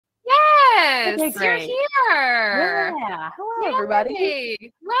Okay, you're great. here. Yeah. Hello, everybody.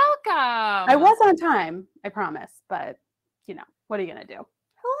 Yay. Welcome. I was on time, I promise, but you know, what are you gonna do?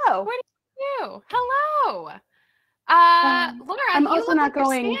 Hello. What do you do? Hello. Laura, I'm you also look not like you're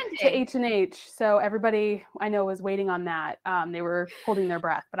going to standing. H&H, so everybody I know was waiting on that. They were holding their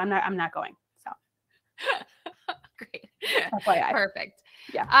breath, but I'm not going. So Great. FYI. Perfect.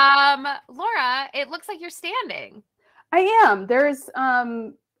 Yeah. Laura, it looks like you're standing. I am. There is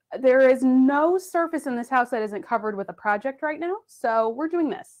no surface in this house that isn't covered with a project right now. So we're doing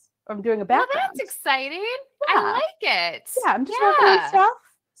this. I'm doing a Well, background. that's exciting. Yeah. I like it. Yeah, I'm just working on stuff.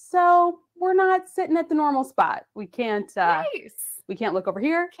 So we're not sitting at the normal spot. We can't Nice. we can't look over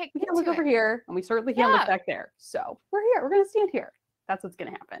here. Okay, We get can't look to over it. here, and we certainly can't look Yeah. back there. So we're here. We're gonna stand here. That's what's gonna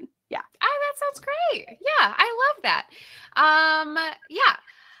happen. Yeah. That sounds great. Yeah, I love that. Yeah.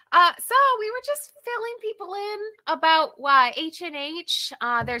 So we were just filling people in about H&H.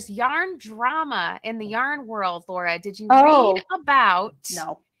 There's yarn drama in the yarn world, Laura. Did you read about?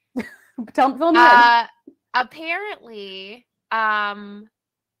 No. Fill me in. Apparently,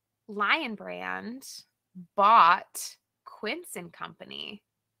 Lion Brand bought Quince and Company.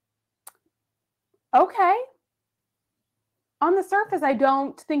 Okay. On the surface, I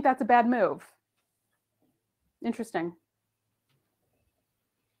don't think that's a bad move. Interesting.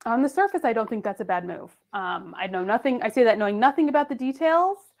 On the surface, I don't think that's a bad move. I know nothing. I say that knowing nothing about the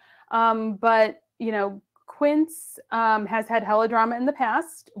details. But, you know, Quince has had hella drama in the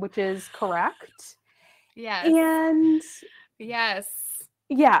past, which is correct. Yes. And yes.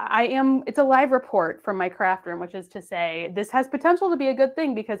 Yeah, it's a live report from my craft room, which is to say this has potential to be a good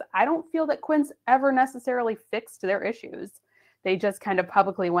thing because I don't feel that Quince ever necessarily fixed their issues. They just kind of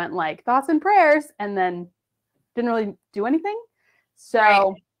publicly went like thoughts and prayers and then didn't really do anything.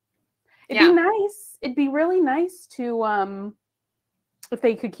 So it'd be nice. It'd be really nice to if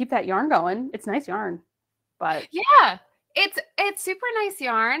they could keep that yarn going. It's nice yarn. But yeah. It's super nice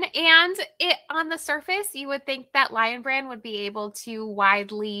yarn, and it on the surface you would think that Lion Brand would be able to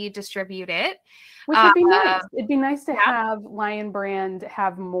widely distribute it, which would be nice. It'd be nice to have Lion Brand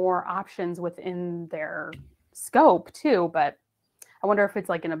have more options within their scope too. But I wonder if it's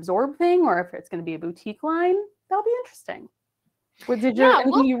like an absorb thing or if it's going to be a boutique line. That'll be interesting. Did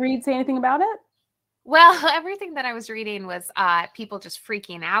anything you read say anything about it? Well, everything that I was reading was people just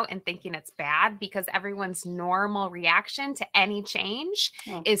freaking out and thinking it's bad because everyone's normal reaction to any change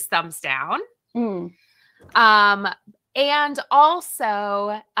is thumbs down. And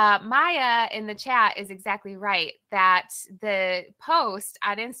also, Maya in the chat is exactly right that the post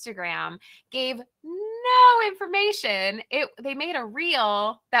on Instagram gave no information. They made a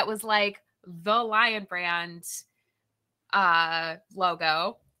reel that was like the Lion Brand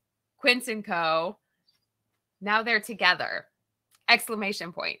logo, Quince & Co. Now they're together!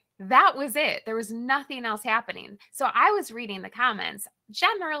 Exclamation point. That was it. There was nothing else happening. So I was reading the comments.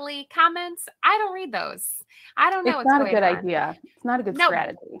 Generally, comments, I don't read those. I don't know what's going on. It's not a good idea. It's not a good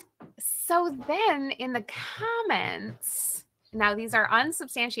strategy. So then in the comments, now these are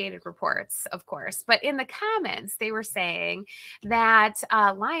unsubstantiated reports, of course, but in the comments, they were saying that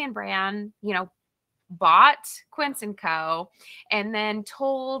Lion Brand, bought Quince & Co. and then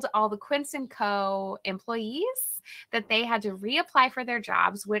told all the Quince & Co. employees that they had to reapply for their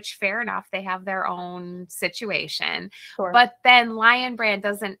jobs, which fair enough, they have their own situation. Sure. But then Lion Brand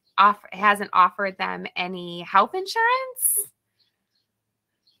hasn't offered them any health insurance.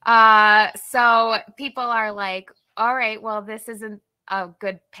 So people are like, all right, well, this isn't a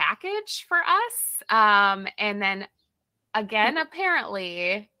good package for us. And then again,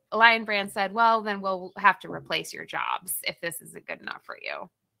 apparently Lion Brand said, well, then we'll have to replace your jobs if this isn't good enough for you.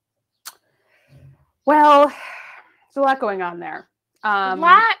 Well, there's a lot going on there.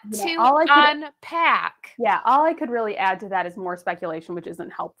 Unpack. Yeah, all I could really add to that is more speculation, which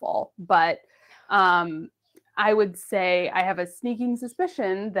isn't helpful. But I would say I have a sneaking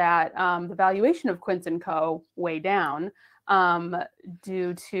suspicion that the valuation of Quince & Co. way down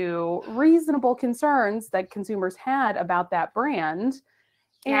due to reasonable concerns that consumers had about that brand.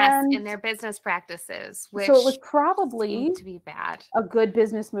 Yes, in their business practices, which so it was probably to be bad. A good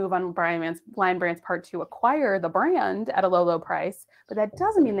business move on Lion Brand's part to acquire the brand at a low price, but that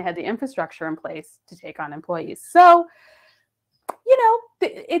doesn't mean they had the infrastructure in place to take on employees. So,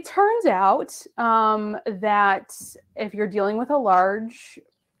 it turns out that if you're dealing with a large,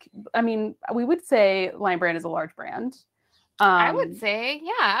 we would say Lion Brand is a large brand. I would say,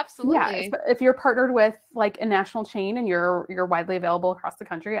 yeah, absolutely. Yeah, if you're partnered with like a national chain and you're widely available across the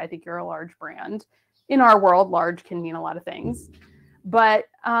country, I think you're a large brand. In our world, large can mean a lot of things, but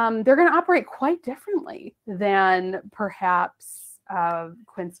they're going to operate quite differently than perhaps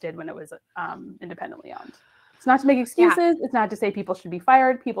Quince did when it was independently owned. It's not to make excuses. Yeah. It's not to say people should be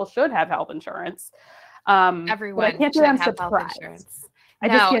fired. People should have health insurance. Everyone I can't should have health insurance. I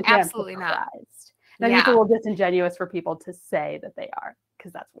just can't say absolutely I'm surprised. And I think it's a little disingenuous for people to say that they are,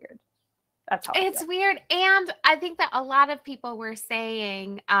 because that's weird. That's how it's weird. And I think that a lot of people were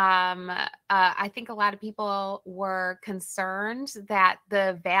saying, I think a lot of people were concerned that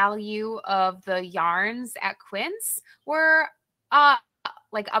the value of the yarns at Quince were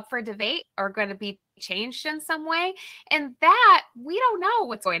like up for debate or going to be changed in some way. And that we don't know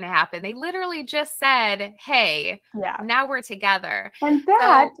what's going to happen. They literally just said, hey, now we're together. And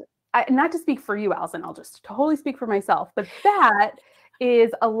that, not to speak for you, Allyson, I'll just totally speak for myself, but that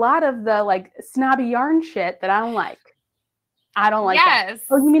is a lot of the like snobby yarn shit that I don't like. I don't like that.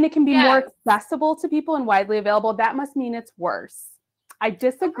 Oh, you mean it can be more accessible to people and widely available? That must mean it's worse. I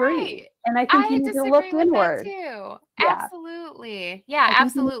disagree. Right. And I think you need to look inward. Too. Absolutely. Yeah,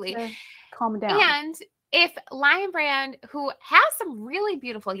 absolutely. Calm down. And if Lion Brand, who has some really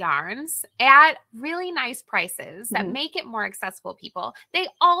beautiful yarns at really nice prices that make it more accessible to people, they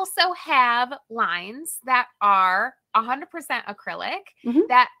also have lines that are 100% acrylic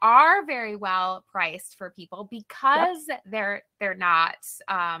that are very well priced for people because they're not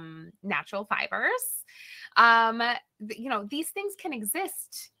natural fibers. You know, these things can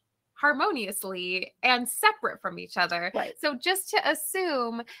exist harmoniously and separate from each other. Right. So just to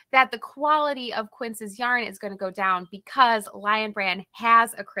assume that the quality of Quince's yarn is going to go down because Lion Brand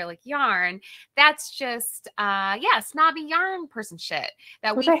has acrylic yarn, that's just snobby yarn person shit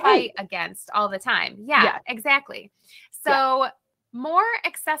that we fight against all the time. Yeah. Exactly. So more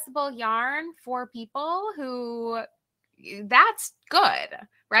accessible yarn for people who, that's good,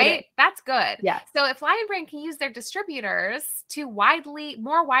 right? That's good. Yeah. So if Lion Brand can use their distributors to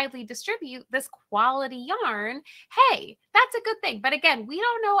more widely distribute this quality yarn, hey, that's a good thing. But again, we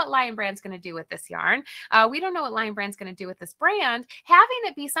don't know what Lion Brand's going to do with this yarn. We don't know what Lion Brand's going to do with this brand. Having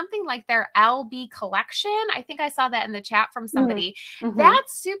it be something like their LB collection, I think I saw that in the chat from somebody.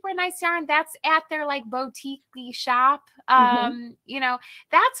 That's super nice yarn. That's at their like boutique-y shop. You know,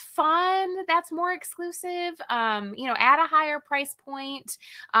 that's fun. That's more exclusive, you know, at a higher price point.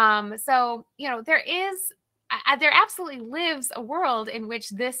 So, you know, there absolutely lives a world in which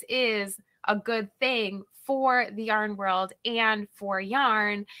this is a good thing for the yarn world and for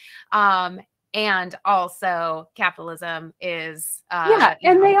yarn. And also capitalism is,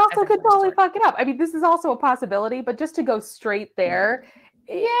 and they also could totally fuck it up. I mean, this is also a possibility, but just to go straight there,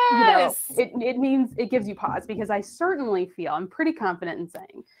 it means it gives you pause, because I certainly feel, I'm pretty confident in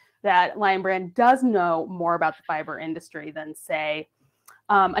saying that Lion Brand does know more about the fiber industry than, say,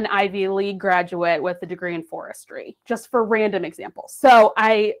 an Ivy League graduate with a degree in forestry, just for random examples. So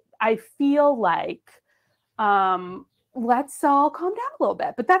I feel like let's all calm down a little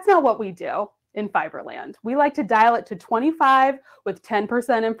bit, but that's not what we do in Fiberland. We like to dial it to 25 with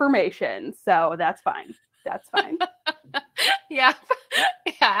 10% information. So that's fine. That's fine. Yeah,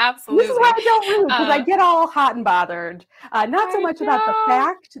 absolutely. This is why I don't read, because I get all hot and bothered. Not so much about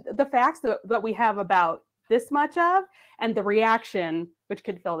the facts that we have about this much of, and the reaction, which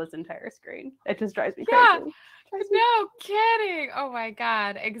could fill this entire screen. It just drives me crazy. No kidding. Oh my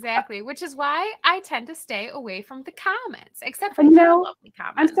God. Exactly. Which is why I tend to stay away from the comments, except for the lovely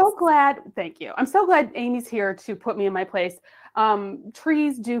comments. I'm so glad. Thank you. I'm so glad Amy's here to put me in my place.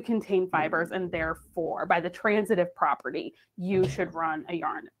 Trees do contain fibers, and therefore, by the transitive property, you should run a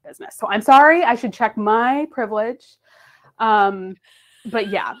yarn business. So I'm sorry, I should check my privilege. But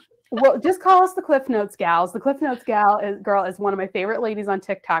yeah. Well, just call us the Cliff Notes gals. The Cliff Notes girl is one of my favorite ladies on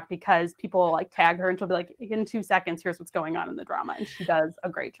TikTok, because people like tag her and she'll be like, in 2 seconds, here's what's going on in the drama. And she does a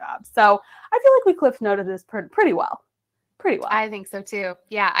great job. So I feel like we Cliff Noted this pretty well. Pretty well. I think so too.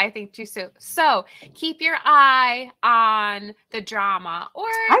 Yeah, I think too. So keep your eye on the drama, or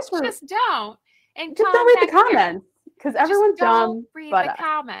just don't. And just don't read the comments. Because everyone's dumb. Read the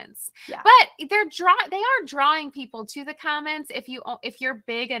comments. Yeah. But they are drawing people to the comments. If your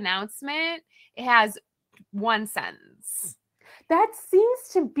big announcement has one sentence. That seems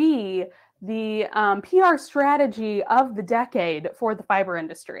to be the PR strategy of the decade for the fiber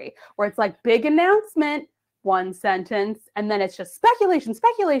industry, where it's like big announcement, one sentence, and then it's just speculation,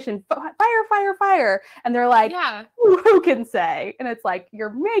 fire. And they're like, who can say? And it's like,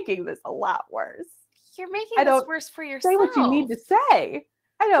 you're making this a lot worse. You're making this worse for yourself. Say what you need to say.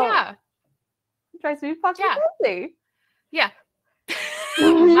 I don't. Yeah. It drives me fucking crazy. Yeah.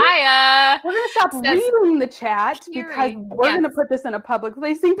 Maya. We're going to stop reading the chat because we're going to put this in a public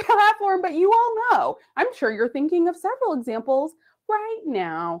facing platform, but you all know. I'm sure you're thinking of several examples right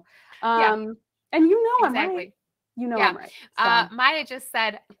now. And you know, exactly. You know Yeah. I'm right. So. Maya just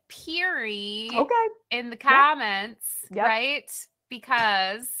said Peary Okay. in the comments, Yep. right?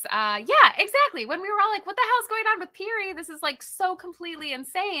 Because, yeah, exactly. When we were all like, what the hell's going on with Peary? This is like so completely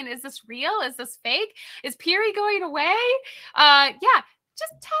insane. Is this real? Is this fake? Is Peary going away? Yeah,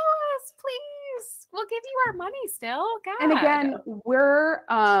 just tell us, please. We'll give you our money still. God. And again, we're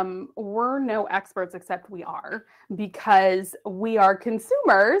no experts, except we are, because we are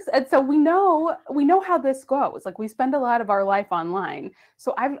consumers, and so we know how this goes. Like, we spend a lot of our life online.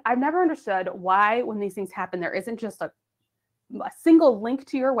 So I've never understood why, when these things happen, there isn't just a single link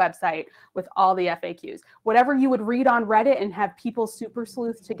to your website with all the FAQs. Whatever you would read on Reddit and have people super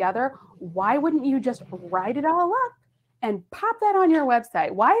sleuth together, why wouldn't you just write it all up and pop that on your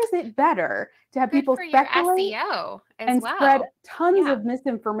website? Why is it better to have people speculate and spread tons of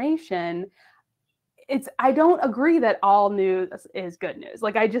misinformation? I don't agree that all news is good news.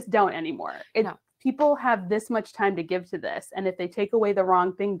 Like, I just don't anymore. People have this much time to give to this, and if they take away the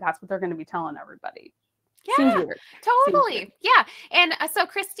wrong thing, that's what they're going to be telling everybody. Yeah, totally. Yeah. And so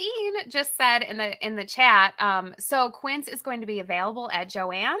Christine just said in the chat, so Quince is going to be available at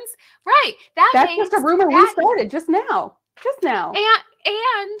Joann's. Right. That's just a rumor we started just now.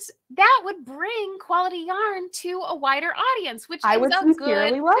 And that would bring quality yarn to a wider audience, which I would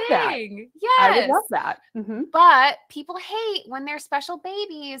sincerely love that. Yes. I would love that. Mm-hmm. But people hate when their special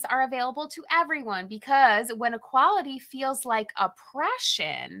babies are available to everyone, because when equality feels like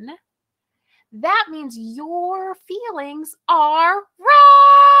oppression, that means your feelings are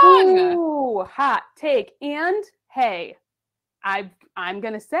wrong. Ooh, hot take. And hey, I'm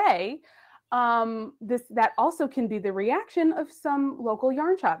gonna say, that also can be the reaction of some local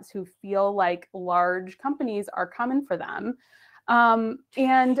yarn shops who feel like large companies are coming for them.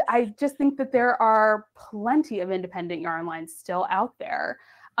 And I just think that there are plenty of independent yarn lines still out there.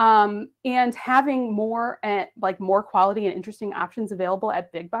 And having more quality and interesting options available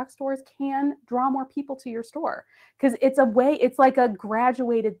at big box stores can draw more people to your store, because it's like a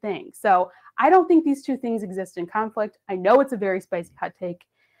graduated thing. So I don't think these two things exist in conflict. I know it's a very spicy hot take.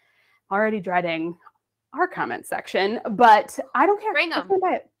 Already dreading our comment section, but I don't care. Bring them. I stand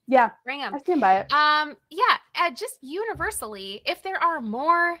by it. Yeah. Bring them. I stand by it. Yeah. Just universally, if there are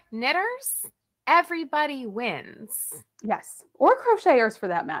more knitters, everybody wins. Yes. Or crocheters, for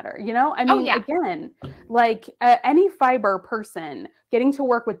that matter. I mean, again, like any fiber person getting to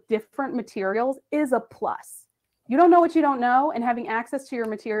work with different materials is a plus. You don't know what you don't know, and having access to your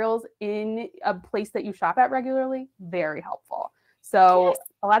materials in a place that you shop at regularly, very helpful. So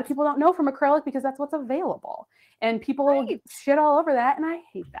a lot of people don't know from acrylic because that's what's available, and people shit all over that, and I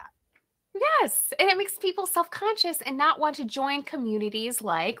hate that. Yes, and it makes people self-conscious and not want to join communities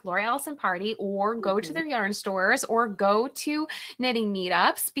like Lori Allyson Party, or go to their yarn stores, or go to knitting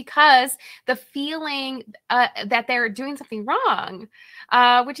meetups, because the feeling that they're doing something wrong,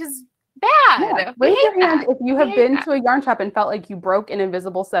 which is bad. Yeah. Raise your hand if you have been to a yarn shop and felt like you broke an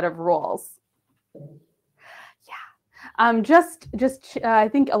invisible set of rules. I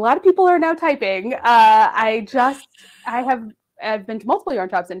think a lot of people are now typing. I've been to multiple yarn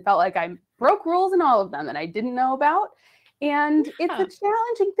shops and felt like I broke rules in all of them that I didn't know about. And it's a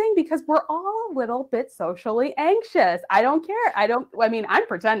challenging thing because we're all a little bit socially anxious. I don't care. I'm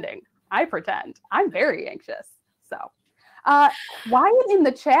pretending. I pretend. I'm very anxious. So, Wyatt in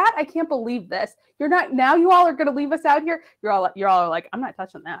the chat, I can't believe this. Now you all are going to leave us out here. You're all are like, I'm not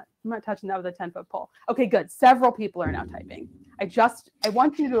touching that. I'm not touching that with a 10-foot pole. Okay, good. Several people are now typing. I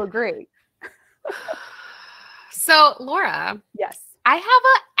want you to agree. So, Laura. Yes. I have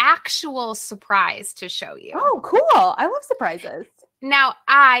an actual surprise to show you. Oh, cool. I love surprises. Now,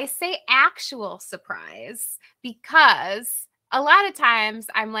 I say actual surprise because a lot of times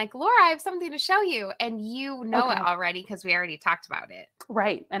I'm like, Laura, I have something to show you. And you know it already because we already talked about it.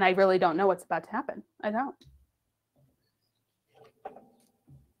 Right. And I really don't know what's about to happen. I don't.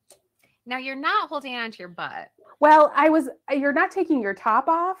 Now, you're not holding on to your butt. Well, you're not taking your top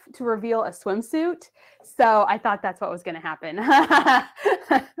off to reveal a swimsuit. So I thought that's what was going to happen.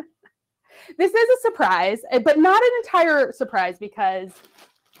 This is a surprise, but not an entire surprise, because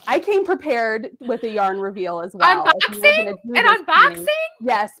I came prepared with a yarn reveal as well. Unboxing?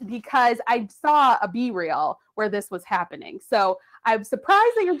 Yes, because I saw a B-reel where this was happening. So I'm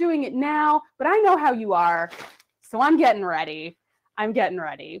surprised that you're doing it now, but I know how you are. So I'm getting ready.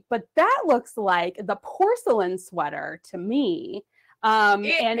 But that looks like the porcelain sweater to me, and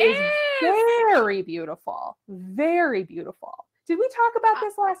is very beautiful. Very beautiful. Did we talk about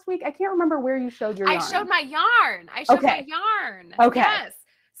this last week? I can't remember where you showed your yarn. I showed my yarn. Okay. Yes.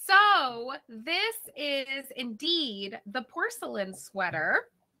 So this is indeed the porcelain sweater.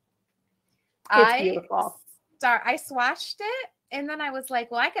 It's beautiful. I swatched it. And then I was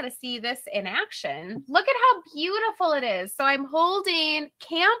like, well, I got to see this in action. Look at how beautiful it is. So I'm holding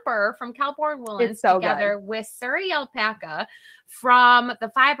Camper from California Woolens together with Surrey Alpaca from the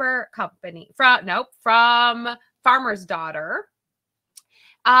Fiber Company, from Farmer's Daughter.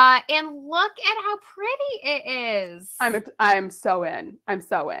 And look at how pretty it is. I'm so in. And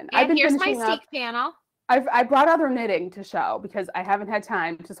here's my steak panel. I brought other knitting to show because I haven't had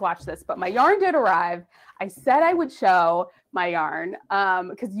time to swatch this, but my yarn did arrive. I said I would show my yarn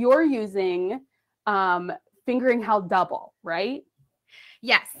because you're using Fingering Held Double, right?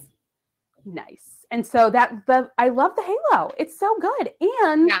 Yes. Nice. And so I love the halo. It's so good.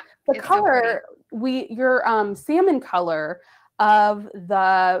 And the color, your salmon color of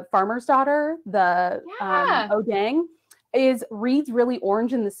the Farmer's Daughter, the Odang, reads really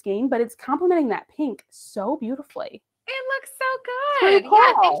orange in the skein, but it's complementing that pink so beautifully. It looks so good. Cool.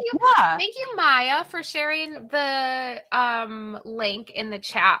 Yeah, thank you. Yeah. Thank you, Maya, for sharing the link in the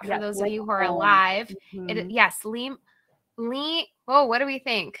chat for those of you who are live. Mm-hmm. Oh, what do we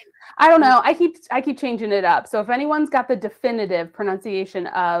think? I don't know. I keep changing it up. So if anyone's got the definitive pronunciation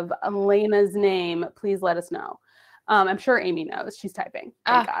of Elena's name, please let us know. I'm sure Amy knows. She's typing.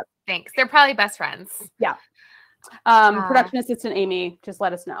 Thank God. Thanks. They're probably best friends. Yeah. Production assistant Amy, just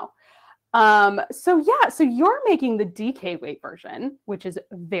let us know. So you're making the DK weight version, which is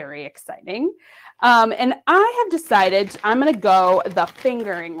very exciting. And I have decided I'm going to go the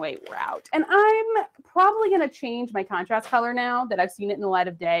fingering weight route. And I'm probably going to change my contrast color now that I've seen it in the light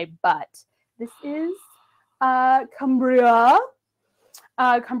of day. But this is Cumbria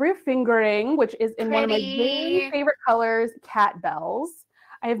fingering, which is in one of my very favorite colors, Cat Bells.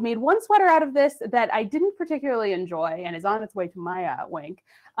 I have made one sweater out of this that I didn't particularly enjoy and is on its way to my wink.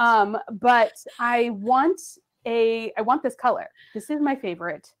 But I want this color. This is my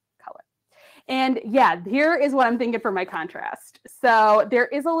favorite color. And here is what I'm thinking for my contrast. So there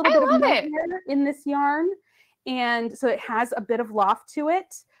is a little bit of nightmare in this yarn. And so it has a bit of loft to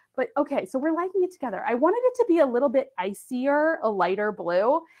it. But okay, so we're liking it together. I wanted it to be a little bit icier, a lighter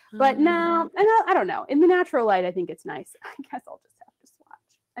blue. But no, I don't know. In the natural light, I think it's nice. I guess I'll just have to swatch.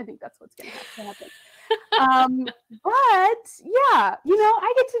 I think that's what's going to have to happen. But yeah,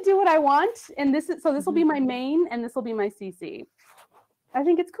 I get to do what I want. And this will be my main and this will be my CC. I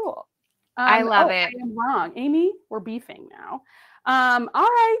think it's cool. I love it. I am wrong. Amy, we're beefing now. All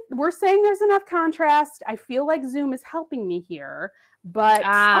right. We're saying there's enough contrast. I feel like Zoom is helping me here, but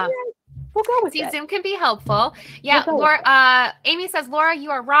all right, we'll go with it. Zoom can be helpful. Yeah. Laura, Amy says, Laura,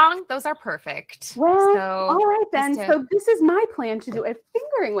 you are wrong. Those are perfect. Well, all right then. So this is my plan to do a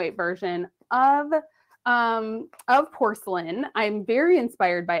fingering weight version of Porcelain. I'm very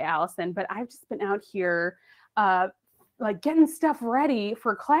inspired by Allyson, but I've just been out here getting stuff ready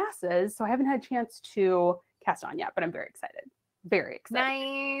for classes, so I haven't had a chance to cast on yet, but I'm very excited. Very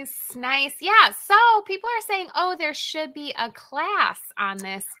excited. Nice. Yeah. So people are saying, oh, there should be a class on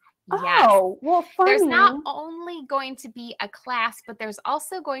this. Yes. Oh, well, funny. There's not only going to be a class, but there's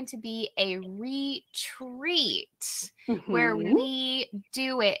also going to be a retreat where we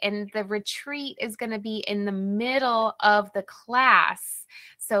do it. And the retreat is going to be in the middle of the class.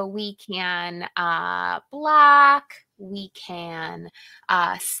 So we can block, we can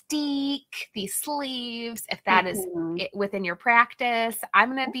steek these sleeves if that is within your practice.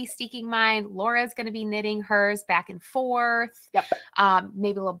 I'm going to be steeking mine. Laura's going to be knitting hers back and forth. Yep.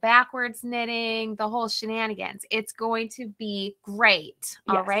 Maybe a little backwards knitting, the whole shenanigans. It's going to be great.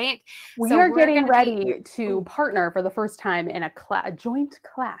 Yes. All right. We are getting ready to partner for the first time in a joint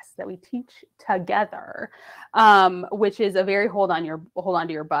class that we teach together, which is a very hold on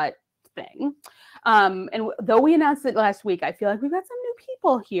to your butt thing. And though we announced it last week, I feel like we've got some new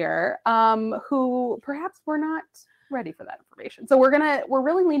people here who perhaps were not ready for that information. So we're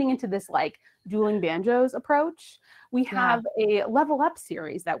really leaning into this like dueling banjos approach. We have a level up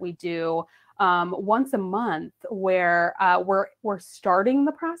series that we do once a month where we're starting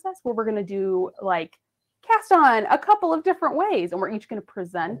the process where we're going to do like cast on a couple of different ways, and we're each going to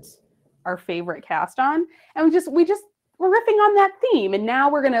present our favorite cast on, and we're riffing on that theme, and now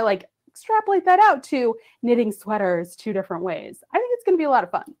we're going to like extrapolate that out to knitting sweaters 2 different ways. I think it's going to be a lot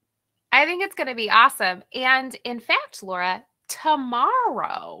of fun. I think it's going to be awesome. And in fact, Laura,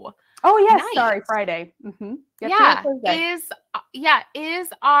 tomorrow. Oh yes, sorry, Friday. Is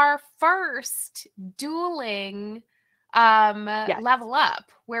our first dueling level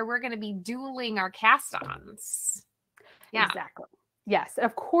up where we're going to be dueling our cast-ons. Yeah, exactly. Yes,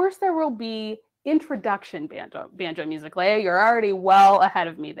 of course there will be introduction banjo music. Leia, you're already well ahead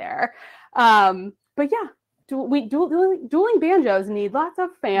of me there. But yeah, dueling banjos need lots of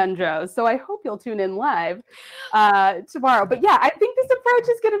fanjos. So I hope you'll tune in live tomorrow. But yeah, I think this approach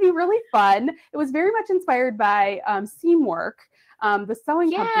is going to be really fun. It was very much inspired by Seamwork. The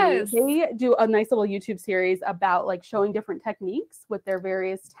sewing company, they do a nice little YouTube series about like showing different techniques with their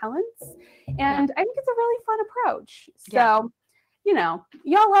various talents. And I think it's a really fun approach. So, you know,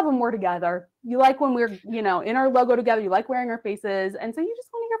 y'all love when we're together. You like when we're, you know, in our logo together, you like wearing our faces. And so you just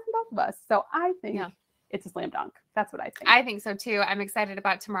want to hear from both of us. So I think it's a slam dunk. That's what I think. I think so too. I'm excited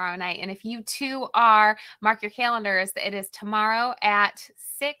about tomorrow night. And if you two are, mark your calendars, it is tomorrow at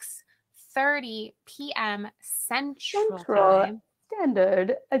 6:30 p.m. Central Time.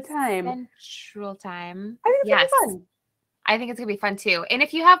 Standard time. Central Time. I think it's gonna be fun. I think it's going to be fun too. And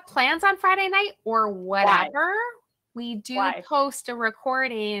if you have plans on Friday night or whatever, we do post a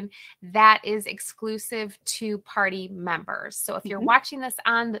recording that is exclusive to party members. So if you're watching this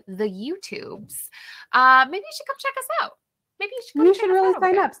on the YouTubes, maybe you should come check us out. Maybe you should come check us really out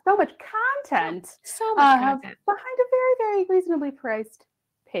sign up. So much content. So much content. Behind a very, very reasonably priced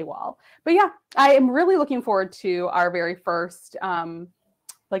paywall. But yeah, I am really looking forward to our very first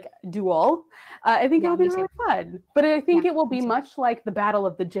like duel. I think it'll be really fun. But I think it will be much like the Battle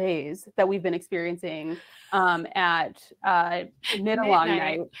of the Jays that we've been experiencing at Knit Along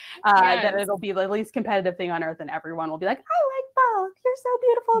Night. That it'll be the least competitive thing on earth, and everyone will be like, I like both. You're so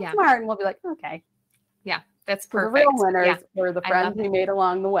beautiful and smart. And we'll be like, okay. Yeah, that's perfect. perfect. The real winners were the friends we made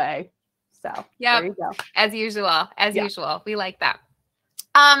along the way. So there you go. As usual. Usual. We like that.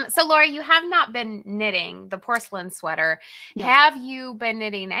 So Laura, you have not been knitting the porcelain sweater. No. Have you been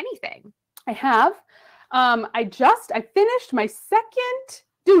knitting anything? I have. I finished my second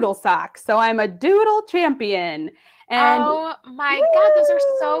Doodle Socks. So I'm a Doodle champion. And oh my God, those are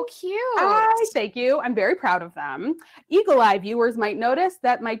so cute. Thank you. I'm very proud of them. Eagle Eye viewers might notice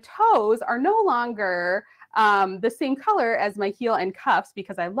that my toes are no longer the same color as my heel and cuffs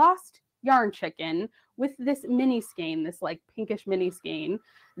because I lost Yarn Chicken with this mini skein, this like pinkish mini skein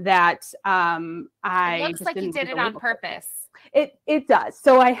that it looks like you did it on purpose. It does.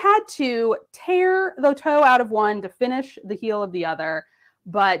 So I had to tear the toe out of one to finish the heel of the other,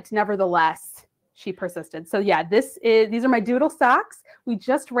 but nevertheless, she persisted. So yeah, these are my Doodle Socks. We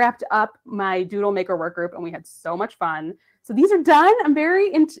just wrapped up my Doodle Maker work group and we had so much fun. So these are done. I'm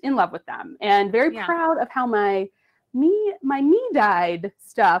very in love with them and very proud of how my me-dyed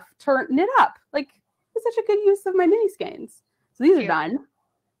stuff knit up. Like, it's such a good use of my mini skeins. So these are done.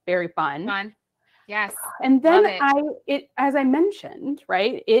 Very fun. Yes. And then as I mentioned,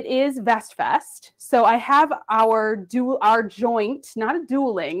 right, it is Vest Fest. So I have our joint, not a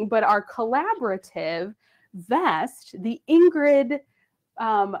dueling, but our collaborative vest, the Ingrid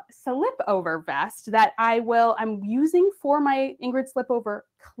slip over vest that I'm using for my Ingrid slip over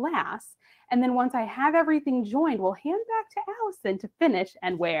class. And then once I have everything joined, we'll hand back to Allyson to finish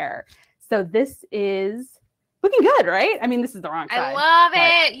and wear. So this is looking good, right? I mean, this is the wrong side. I love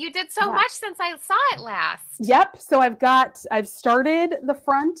it. You did so much since I saw it last. Yep. So I've started the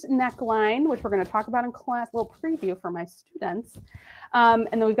front neckline, which we're going to talk about in class, a little preview for my students. And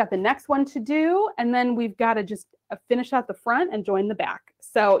then we've got the next one to do. And then we've got to just finish out the front and join the back.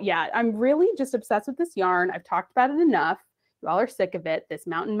 So yeah, I'm really just obsessed with this yarn. I've talked about it enough. You all are sick of it. This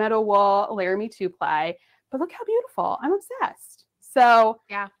Mountain Meadow Wool Laramie 2-ply. But look how beautiful. I'm obsessed. So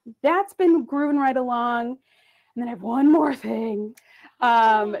that's been grooving right along. And then I have one more thing.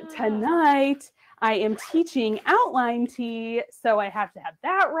 Tonight, I am teaching outline tee. So I have to have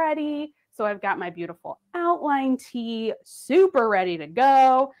that ready. So I've got my beautiful outline tee super ready to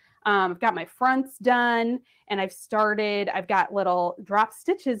go. I've got my fronts done and I've got little drop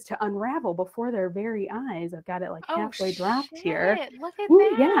stitches to unravel before their very eyes. I've got it like halfway dropped here. Look at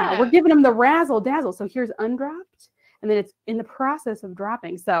that. Yeah, we're giving them the razzle dazzle. So here's undropped and then it's in the process of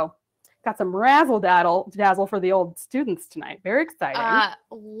dropping. So got some razzle dazzle for the old students tonight. Very exciting.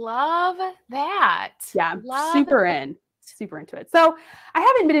 Love that. Yeah, super into it. So I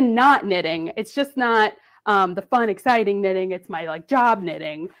haven't been not knitting. It's just not the fun, exciting knitting. It's my like job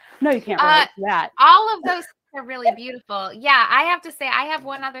knitting. No, you can't relate to that. All of those are really beautiful. Yeah, I have to say, I have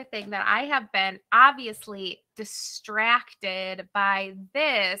one other thing that I have been obviously distracted by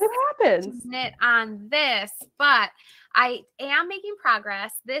this. What happens? Knit on this, but I am making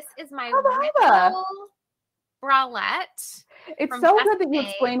progress. This is my bralette. It's so good that you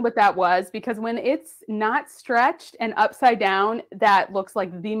explained what that was, because when it's not stretched and upside down, that looks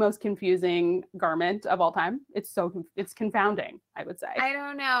like the most confusing garment of all time. It's confounding, I would say. I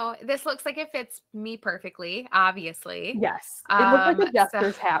don't know. This looks like it fits me perfectly, obviously. Yes. It looks like a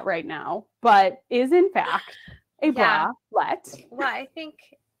jester's hat right now, but is in fact a bralette. Well, I think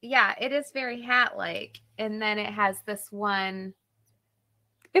Yeah, it is very hat-like. And then it has this one.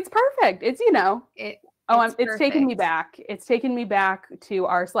 It's perfect. It's, it's taken me perfect. back. It's taken me back to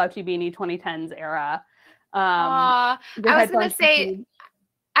our slouchy beanie 2010s era. I Your was gonna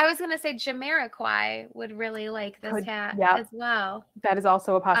headphones say Jamiroquai would really like this hat as well. That is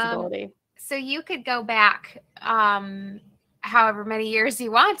also a possibility. So you could go back however many years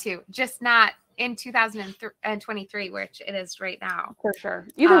you want to, just not in 2023, which it is right now. For sure.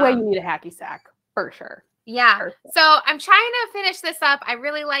 Either way, you need a hacky sack. For sure. Yeah. For sure. So I'm trying to finish this up. I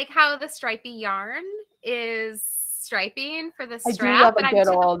really like how the stripy yarn is striping for the strap. I do love a good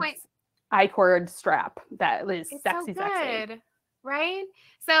old I-cord strap. That is sexy, sexy. Right?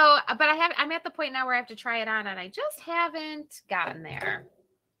 So, but I'm at the point now where I have to try it on, and I just haven't gotten there.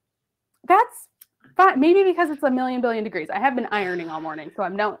 That's fine. Maybe because it's a million billion degrees. I have been ironing all morning, so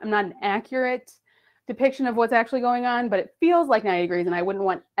I'm not an accurate depiction of what's actually going on, but it feels like 90 degrees, and I wouldn't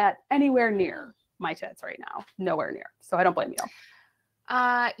want anywhere near my tits right now. Nowhere near. So I don't blame you.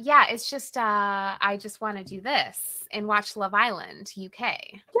 Yeah, it's just I just want to do this and watch Love Island UK.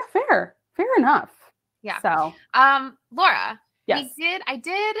 Yeah, fair enough. Yeah. So, Laura, yes. I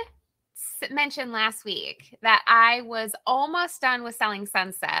did mention last week that I was almost done with Selling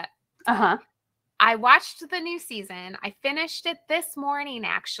Sunset. I watched the new season. I finished it this morning,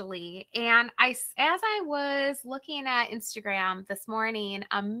 actually. And as I was looking at Instagram this morning,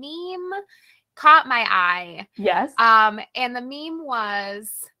 a meme caught my eye. Yes. And the meme was,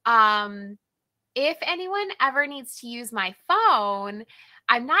 if anyone ever needs to use my phone,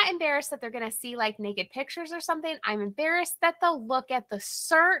 I'm not embarrassed that they're going to see like naked pictures or something. I'm embarrassed that they'll look at the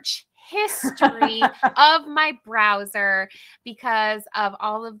search history of my browser because of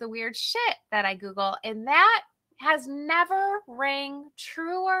all of the weird shit that I Google. And that has never rang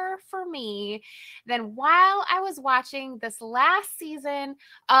truer for me than while I was watching this last season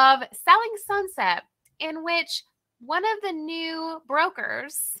of Selling Sunset, in which one of the new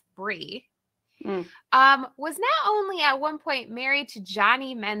brokers, Bree, was not only at one point married to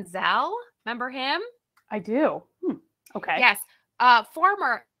Johnny Manziel. Remember him? I do. Okay. Yes.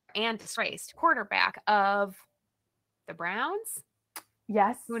 Former and disgraced quarterback of the Browns.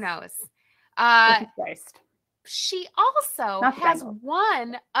 Yes. Who knows? She also has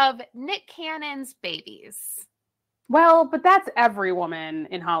one of Nick Cannon's babies. Well, but that's every woman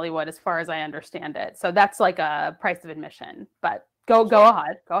in Hollywood, as far as I understand it. So that's like a price of admission. But go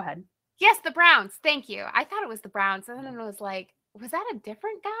ahead. Go ahead. Yes, the Browns. Thank you. I thought it was the Browns. And then it was like, was that a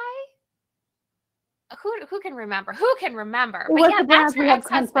different guy? Who can remember? Who can remember? But yeah, the Browns. We have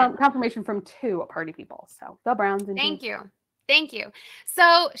confirmation from two party people. So the Browns. Indeed. Thank you.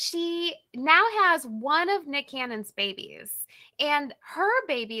 So she now has one of Nick Cannon's babies, and her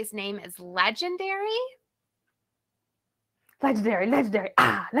baby's name is Legendary. Legendary. Legendary.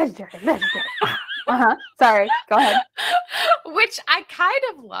 Sorry. Go ahead. Which I kind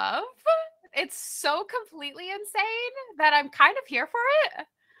of love. It's so completely insane that I'm kind of here for it.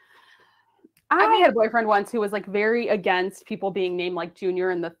 I had a boyfriend once who was like very against people being named like Junior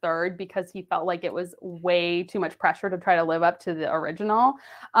and the Third because he felt like it was way too much pressure to try to live up to the original.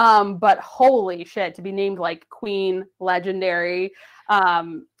 But holy shit, to be named like Queen, Legendary,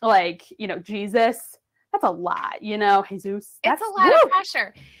 Jesus, that's a lot, Jesus. It's a lot of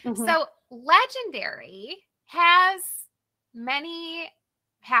pressure. Mm-hmm. So Legendary has many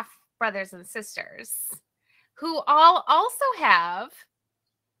half brothers and sisters who all also have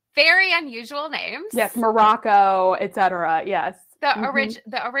very unusual names. Yes, Morocco, etc. Yes, the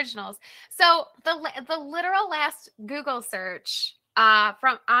originals. So the literal last Google search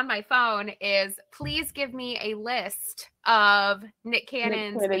from on my phone is, please give me a list of Nick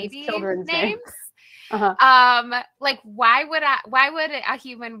Cannon's baby names. Like why would a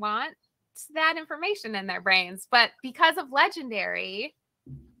human want that information in their brains? But because of Legendary,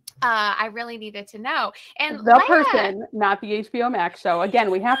 I really needed to know. And the person, not the HBO Max show. Again,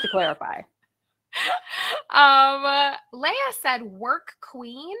 we have to clarify. Leia said work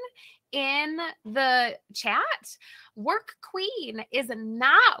queen in the chat. Work queen is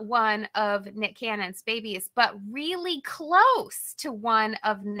not one of Nick Cannon's babies, but really close to one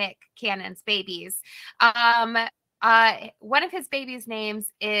of Nick Cannon's babies. One of his babies' names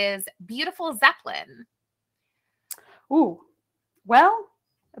is Beautiful Zeppelin. Ooh, well,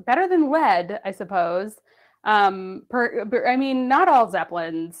 better than lead, I suppose. I mean, not all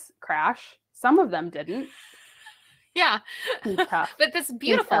Zeppelins crash. Some of them didn't. Yeah. But this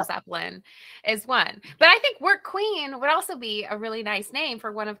Beautiful Zeppelin is one. But I think Work Queen would also be a really nice name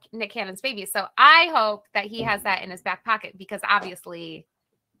for one of Nick Cannon's babies. So I hope that he has that in his back pocket, because obviously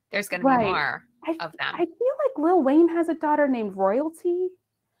there's going to be more of them. I feel like Lil Wayne has a daughter named Royalty.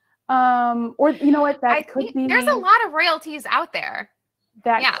 Or you know what? That could be. There's a lot of royalties out there.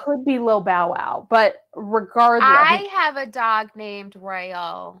 That could be Lil Bow Wow. But regardless, I have a dog named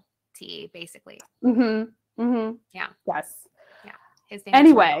Royalty, basically. Mm-hmm. Mm-hmm. Yeah. Yes. Yeah. His name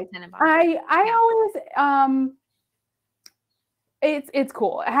anyway, is I always it's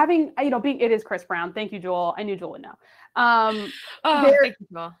cool having being it is Chris Brown. Thank you, Joel. I knew Joel would know. Thank you,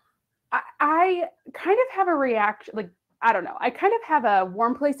 Joel. I kind of have a reaction, like I don't know. I kind of have a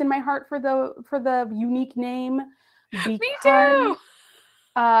warm place in my heart for the unique name Me too.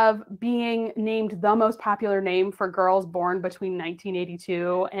 Of being named the most popular name for girls born between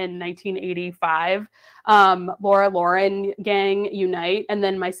 1982 and 1985. Laura Lauren gang unite. And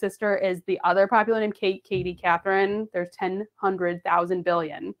then my sister is the other popular name, Katie Catherine. There's 100,000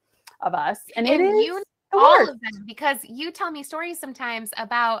 billion of us. And it is all of them, because you tell me stories sometimes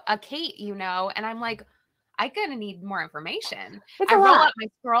about a Kate, and I'm like, I'm going to need more information. I roll up my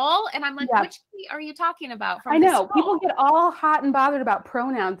scroll and I'm like, which are you talking about? I know people get all hot and bothered about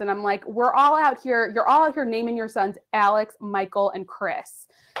pronouns. And I'm like, we're all out here. You're all out here naming your sons Alex, Michael, and Chris.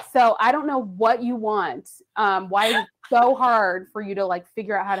 So I don't know what you want. Why is it so hard for you to like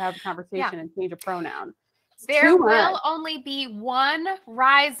figure out how to have a conversation and change a pronoun? There will only be one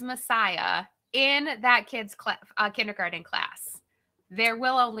Rise Messiah in that kid's kindergarten class. There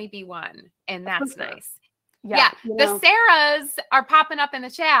will only be one. And that's nice. Yeah, the Sarahs are popping up in the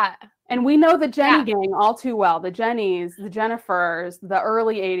chat. And we know the Jenny gang all too well. The Jennies, the Jennifers, the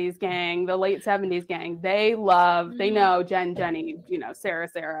early 80s gang, the late 70s gang. They know Jenny,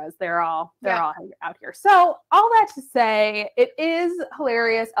 Sarahs. They're all out here. So all that to say, it is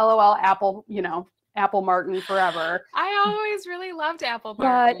hilarious. LOL, Apple Martin forever. I always really loved Apple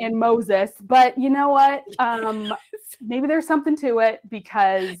Martin. And Moses. But you know what? Maybe there's something to it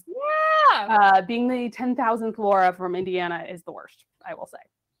because being the 10,000th Laura from Indiana is the worst, I will say.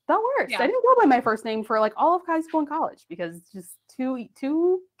 The worst. I didn't go by my first name for like all of high school and college because it's just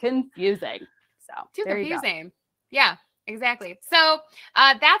too confusing. So too confusing. Yeah, exactly. So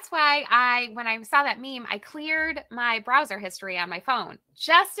that's why when I saw that meme, I cleared my browser history on my phone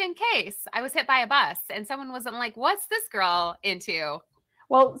just in case I was hit by a bus and someone wasn't like, what's this girl into?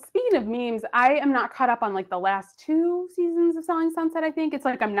 Well, speaking of memes, I am not caught up on like the last 2 seasons of Selling Sunset. I think it's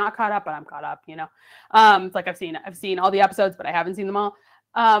like I'm not caught up, but I'm caught up. It's like I've seen all the episodes, but I haven't seen them all.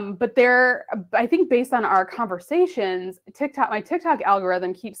 But I think based on our conversations, my TikTok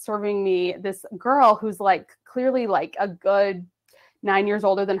algorithm keeps serving me this girl who's like clearly like a good 9 years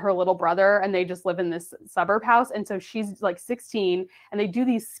older than her little brother, and they just live in this suburb house. And so she's like 16, and they do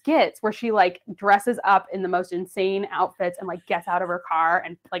these skits where she like dresses up in the most insane outfits and like gets out of her car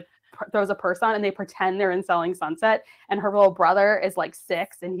and like throws a purse on, and they pretend they're in Selling Sunset. And her little brother is like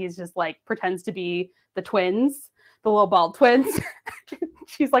 6, and he's just like pretends to be the twins, the little bald twins.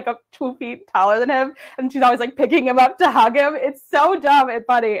 She's like 2 feet taller than him, and she's always like picking him up to hug him. It's so dumb and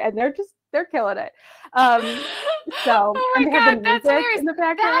funny, and they're killing it. So oh my God, that's hilarious. In the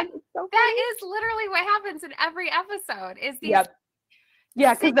background. That is literally what happens in every episode. Is these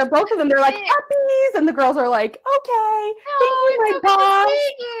Yeah, because they're both of them. They're like puppies, and the girls are like, "Okay, thank you, my dog.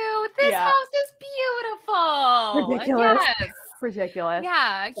 Thank you. This house is beautiful. Ridiculous. Yes. Ridiculous.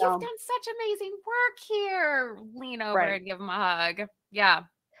 Yeah, you've done such amazing work here. Lean over and give them a hug. Yeah,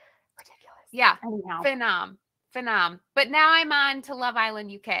 ridiculous. Yeah, phenom. But now I'm on to Love Island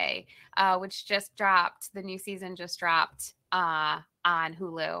UK, which just dropped. The new season just dropped on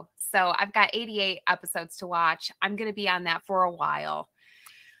Hulu. So I've got 88 episodes to watch. I'm going to be on that for a while.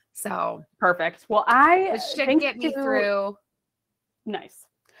 So perfect. Well, it should get me through. Nice.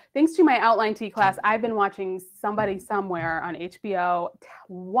 Thanks to my Outline T class, I've been watching Somebody Somewhere on HBO.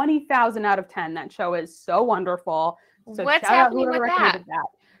 20,000 out of 10. That show is so wonderful. So what's happening with that?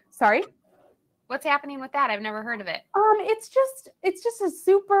 Sorry? What's happening with that? I've never heard of it. It's just a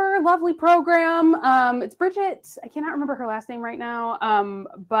super lovely program. It's Bridget. I cannot remember her last name right now.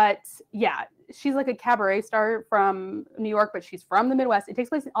 But yeah, she's like a cabaret star from New York, but she's from the Midwest. It takes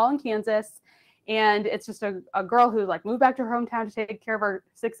place all in Kansas. And it's just a girl who like moved back to her hometown to take care of her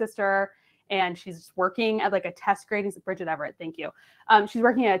sick sister. And she's working at like a test grading, Bridget Everett, thank you. She's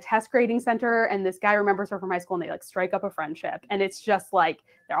working at a test grading center, and this guy remembers her from high school, and they like strike up a friendship. And it's just like,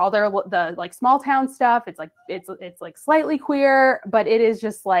 they're all there, the like small town stuff. It's like slightly queer, but it is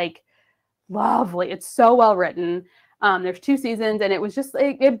just like lovely. It's so well written. There's 2 seasons, and it was just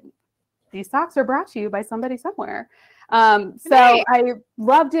these socks are brought to you by Somebody Somewhere. So I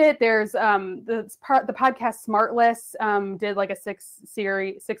loved it. There's the podcast Smartless did like a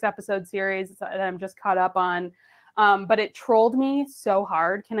 6 episode series that I'm just caught up on. But it trolled me so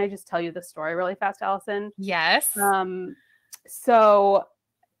hard. Can I just tell you the story really fast, Allyson? Yes. So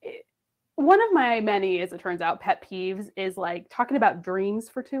one of my many, as it turns out, pet peeves is like talking about dreams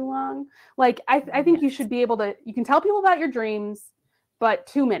for too long. Like I think you should be able to, you can tell people about your dreams, but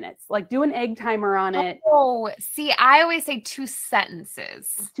 2 minutes, like do an egg timer on it. Oh, see, I always say 2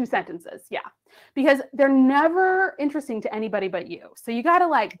 sentences. 2 sentences. Yeah. Because they're never interesting to anybody but you. So you got to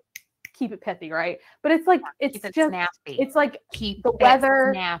like keep it pithy, right? But it's like, it's Keep it just, snappy. it's like Keep the it weather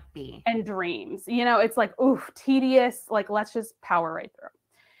snappy. and dreams, you know, it's like, oof, tedious. Like, let's just power right through.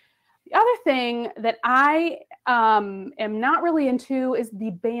 The other thing that I am not really into is the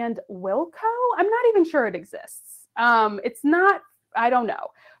band Wilco. I'm not even sure it exists. It's not, I don't know.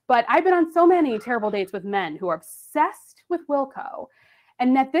 But I've been on so many terrible dates with men who are obsessed with Wilco.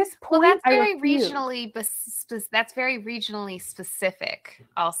 And at this point, well, that's very regionally specific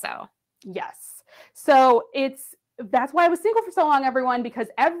also. Yes. So that's why I was single for so long, everyone, because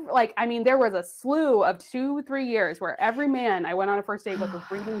there was a slew of 2-3 years where every man I went on a first date with was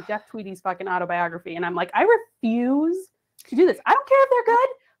reading Jeff Tweedy's fucking autobiography. And I'm like, I refuse to do this. I don't care if they're good.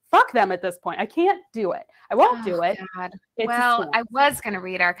 Fuck them at this point. I can't do it. I won't do it. God. Well, I was going to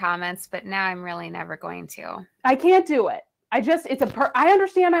read our comments, but now I'm really never going to. I can't do it. I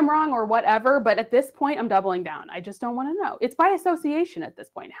understand I'm wrong or whatever, but at this point, I'm doubling down. I just don't want to know. It's by association at this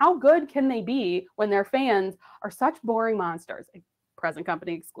point. How good can they be when their fans are such boring monsters, present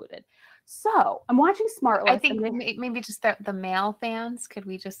company excluded? So I'm watching Smartless. I think maybe just the male fans. Could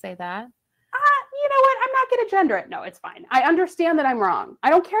we just say that? You know what? I'm not going to gender it. No, it's fine. I understand that I'm wrong. I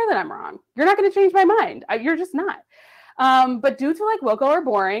don't care that I'm wrong. You're not going to change my mind. You're just not. But dudes who like Wilco are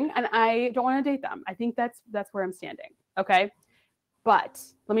boring, and I don't want to date them. I think that's where I'm standing. Okay. But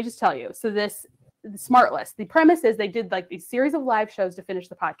let me just tell you. So the Smartless, the premise is they did like these series of live shows to finish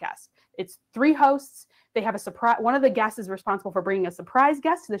the podcast. It's 3 hosts. They have a surprise. One of the guests is responsible for bringing a surprise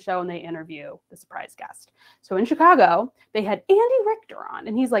guest to the show, and they interview the surprise guest. So in Chicago, they had Andy Richter on,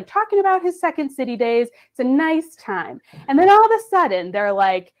 and he's like talking about his Second City days. It's a nice time. And then all of a sudden they're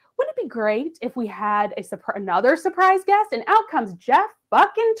like, wouldn't it be great if we had another surprise guest? And out comes Jeff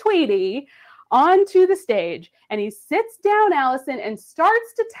fucking Tweedy onto the stage, and he sits down Allyson and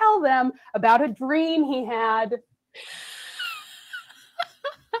starts to tell them about a dream he had.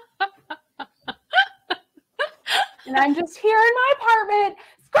 And I'm just here in my apartment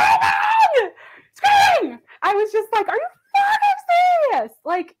screaming. I was just like, are you fucking serious?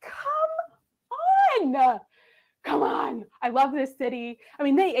 Like, come on. I love this city. I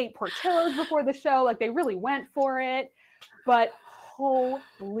mean, they ate Portillo's before the show. Like, they really went for it. But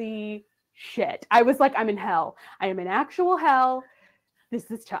holy shit. I was like, I'm in hell. I am in actual hell.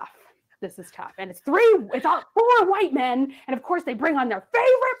 This is tough. And it's all 4 white men. And of course, they bring on their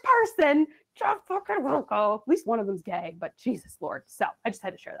favorite person, Jeff fucking Wilco. At least one of them's gay, but Jesus Lord. So I just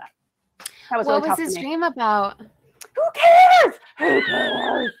had to share that. Was what really was his dream about? Who cares?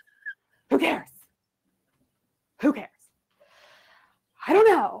 Who cares? I don't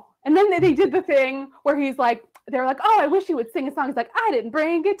know. And then they did the thing where they're like, oh, I wish you would sing a song. He's like, I didn't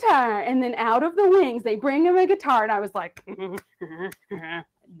bring a guitar. And then out of the wings, they bring him a guitar. And I was like,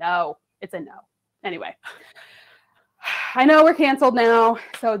 no, it's a no. Anyway, I know we're canceled now.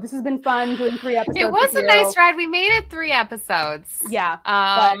 So this has been fun doing 3 episodes. It was a nice ride. We made it 3 episodes. Yeah.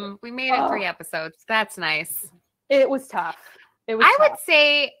 We made it 3 episodes. That's nice. It was tough.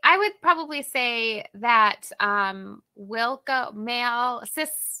 I would probably say that Wilco,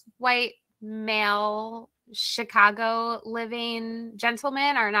 cis white male Chicago living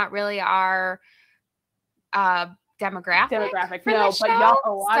gentlemen are not really our demographic. No, but y'all,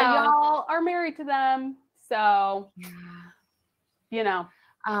 a lot of y'all are married to them. So, you know,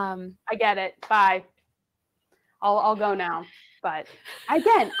 I get it. Bye. I'll go now. But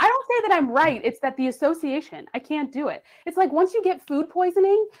again, I don't say that I'm right. It's that the association, I can't do it. It's like once you get food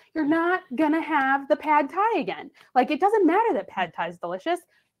poisoning, you're not going to have the pad thai again. Like, it doesn't matter that pad thai is delicious.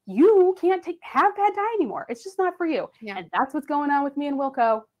 You can't have pad thai anymore. It's just not for you. Yeah. And that's what's going on with me and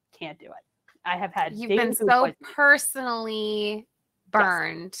Wilco. Can't do it. I have had. You've been so personally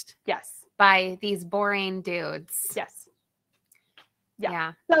burned. Yes. By these boring dudes. Yes.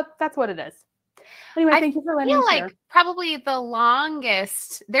 Yeah. So that's what it is. Anyway, thank you for letting me share. Probably the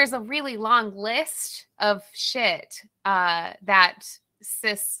longest, there's a really long list of shit that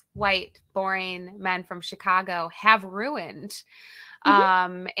cis white boring men from Chicago have ruined.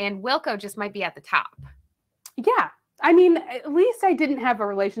 And Wilco just might be at the top. Yeah. I mean, at least I didn't have a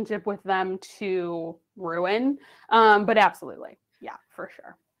relationship with them to ruin. But absolutely. Yeah, for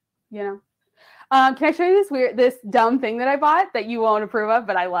sure. You know? Can I show you this dumb thing that I bought that you won't approve of,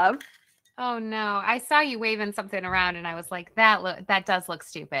 but I love? Oh no, I saw you waving something around and I was like, that does look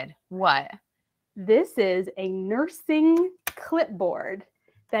stupid. What? This is a nursing clipboard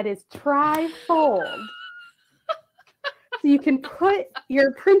that is tri-fold. So you can put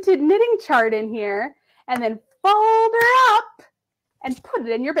your printed knitting chart in here and then fold her up and put it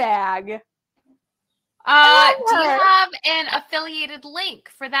in your bag. Do you have an affiliated link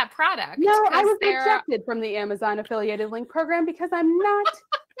for that product? No, I was rejected from the Amazon affiliated link program because I'm not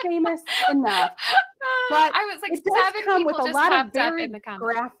famous enough. But I was like, it does come with a lot of very in the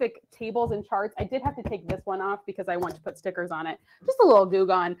graphic tables and charts. I did have to take this one off because I want to put stickers on it. Just a little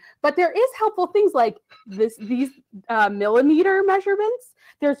Goog on. But there is helpful things like these millimeter measurements.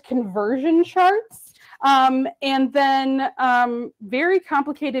 There's conversion charts. And then very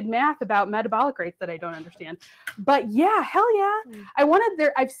complicated math about metabolic rates that I don't understand. But yeah, hell yeah.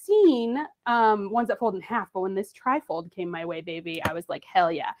 I've seen ones that fold in half, but when this trifold came my way, baby, I was like,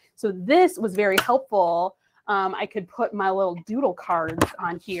 hell yeah. So this was very helpful. I could put my little doodle cards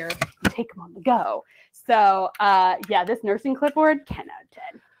on here and take them on the go. So yeah, this nursing clipboard, 10 out of 10.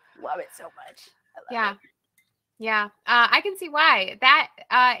 Love it so much. I love it. Yeah, I can see why. That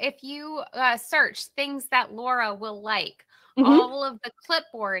if you search things that Laura will like, all of the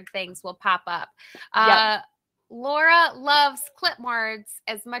clipboard things will pop up. Laura loves clipboards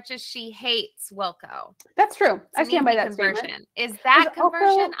as much as she hates Wilco. That's true. I stand by that statement. Is that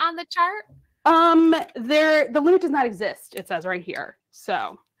conversion on the chart? The limit does not exist. It says right here.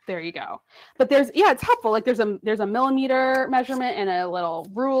 So there you go. But it's helpful. Like there's a millimeter measurement and a little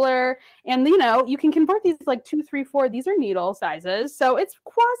ruler, and you can convert these like 2, 3, 4. These are needle sizes, so it's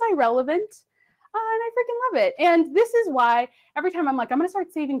quasi relevant, and I freaking love it. And this is why every time I'm like, I'm gonna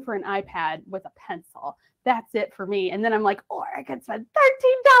start saving for an iPad with a pencil. That's it for me. And then I'm like, or I could spend $13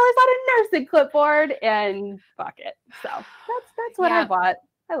 on a nursing clipboard, and fuck it. So that's what I bought.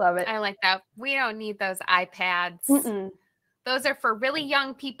 I love it. I like that. We don't need those iPads. Those are for really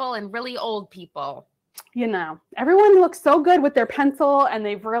young people and really old people. Everyone looks so good with their pencil and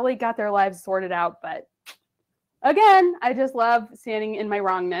they've really got their lives sorted out. But again, I just love standing in my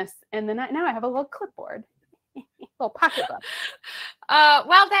wrongness. And then now I have a little clipboard, little pocketbook.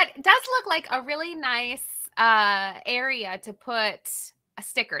 Well, that does look like a really nice area to put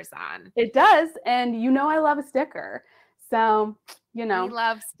stickers on. It does. And I love a sticker. So, we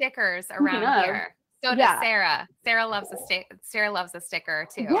love stickers around here. So does Sarah. Sarah loves a sticker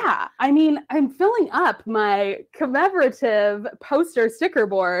too. Yeah. I mean, I'm filling up my commemorative poster sticker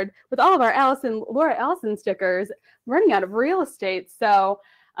board with all of our Laura Allyson stickers. I'm running out of real estate. So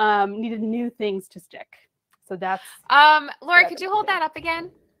needed new things to stick. So that's Laura, could you hold that up again?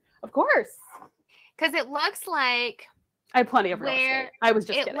 Of course. Because it looks like I have plenty of real estate. I was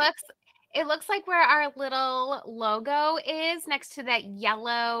just kidding. It looks like where our little logo is next to that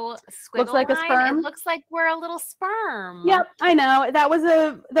yellow squiggle looks like line. A sperm. It looks like we're a little sperm. Yep, I know. That was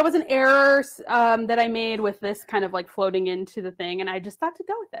an error that I made with this kind of like floating into the thing, and I just thought to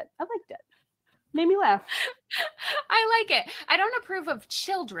go with it. I liked it. Made me laugh. I like it. I don't approve of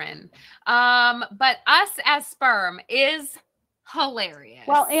children, but us as sperm is hilarious.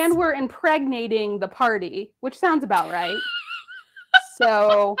 Well, and we're impregnating the party, which sounds about right.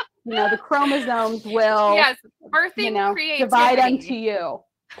 So, the chromosomes will birthing divide unto you.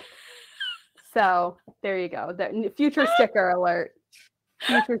 So there you go. The future sticker alert.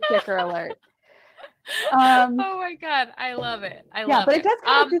 Future sticker alert. Oh my God. I love it. I love it. But it does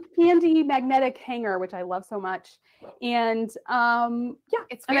come with this handy magnetic hanger, which I love so much. And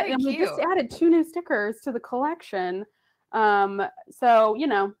it's very cute. We just added 2 new stickers to the collection. So,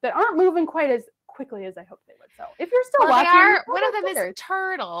 that aren't moving quite as quickly as I hoped they would. So if you're still watching, one of them is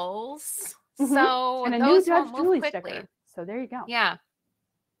turtles. So and a new Judge Julie sticker. So there you go. Yeah.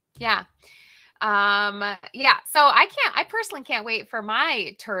 So I personally can't wait for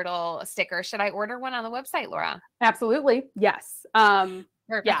my turtle sticker. Should I order one on the website, Laura? Absolutely. Yes. Perfect.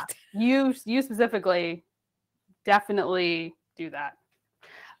 Yeah. You specifically definitely do that.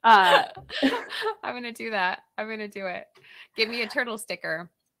 I'm going to do that. I'm going to do it. Give me a turtle sticker.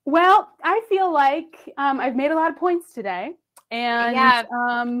 Well, I feel like I've made a lot of points today,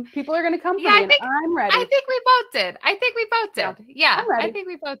 and people are going to come for me, and I'm ready. I think we both did. Yeah, I think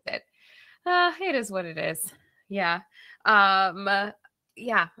we both did. It is what it is. Yeah.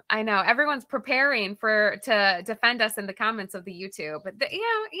 Yeah, I know. Everyone's preparing to defend us in the comments of the YouTube. But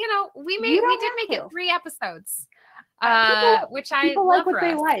we did make it 3 episodes. Which I people love like what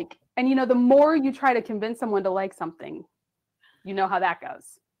they like. And the more you try to convince someone to like something, you know how that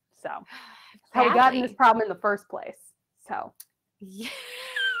goes. So how we got in this problem in the first place. So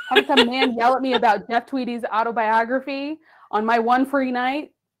having some man yell at me about Jeff Tweedy's autobiography on my one free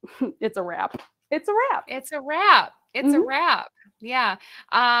night, it's a wrap. It's a wrap. It's a wrap. It's a wrap. Yeah.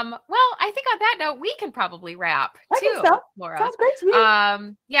 Well, I think on that note, we can probably wrap I too, think so. Laura. Sounds great to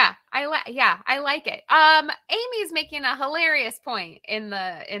me. Yeah, I like it. Amy's making a hilarious point in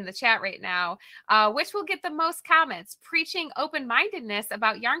the chat right now, which will get the most comments: preaching open-mindedness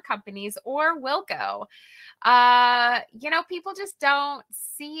about yarn companies or Wilco. People just don't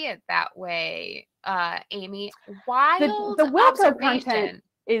see it that way. Amy, wild The Wilco content observation.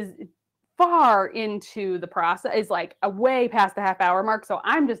 is far into the process, is like a way past the half-hour mark. So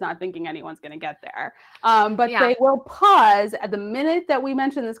I'm just not thinking anyone's going to get there. But they will pause at the minute that we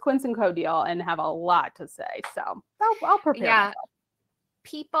mention this Quince & Co deal and have a lot to say. So I'll prepare myself.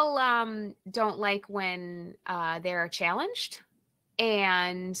 People don't like when they're challenged,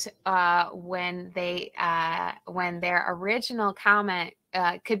 and when their original comment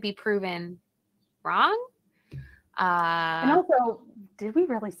could be proven wrong. And also, did we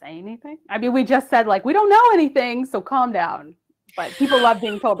really say anything? I mean, we just said, like, we don't know anything, so calm down. But people love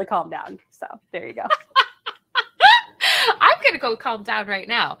being told to calm down. So there you go. I'm going to go calm down right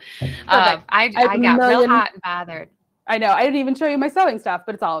now. I got real hot and bothered. I know. I didn't even show you my sewing stuff,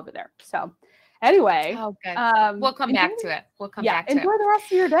 but it's all over there. So anyway. Oh, good. We'll come back to it. Enjoy the rest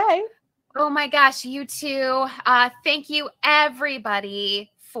of your day. Oh, my gosh. You too. Thank you,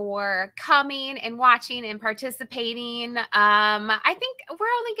 everybody, for coming and watching and participating. I think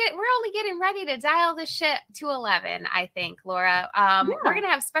we're only getting ready to dial this shit to 11. I think, Laura. We're gonna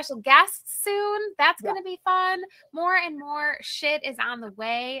have special guests soon. That's gonna be fun. More and more shit is on the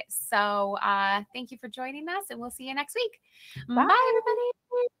way. So thank you for joining us, and we'll see you next week. Bye everybody.